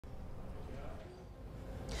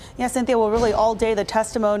Yeah, Cynthia, well, really all day the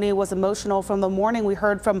testimony was emotional. From the morning, we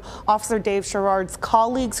heard from Officer Dave Sherrard's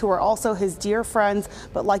colleagues, who are also his dear friends.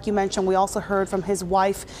 But like you mentioned, we also heard from his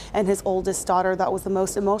wife and his oldest daughter. That was the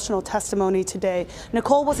most emotional testimony today.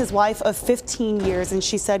 Nicole was his wife of 15 years, and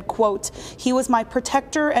she said, quote, "He was my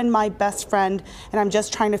protector and my best friend, and I'm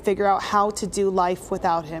just trying to figure out how to do life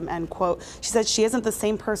without him," end quote. She said she isn't the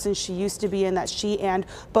same person she used to be, and that she and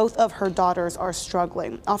both of her daughters are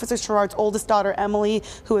struggling. Officer Sherrard's oldest daughter, Emily,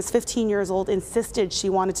 who is 15 years old, insisted she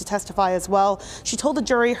wanted to testify as well. She told the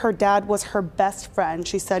jury her dad was her best friend.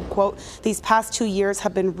 She said, quote, "These past 2 years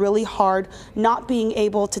have been really hard, not being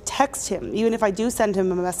able to text him, even if I do send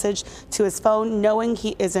him a message to his phone, knowing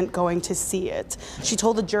he isn't going to see it." She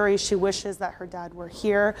told the jury she wishes that her dad were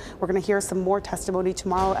here. We're going to hear some more testimony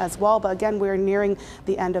tomorrow as well. But again, we're nearing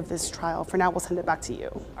the end of this trial. For now, we'll send it back to you.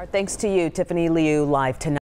 Our thanks to you, Tiffany Liu, live tonight.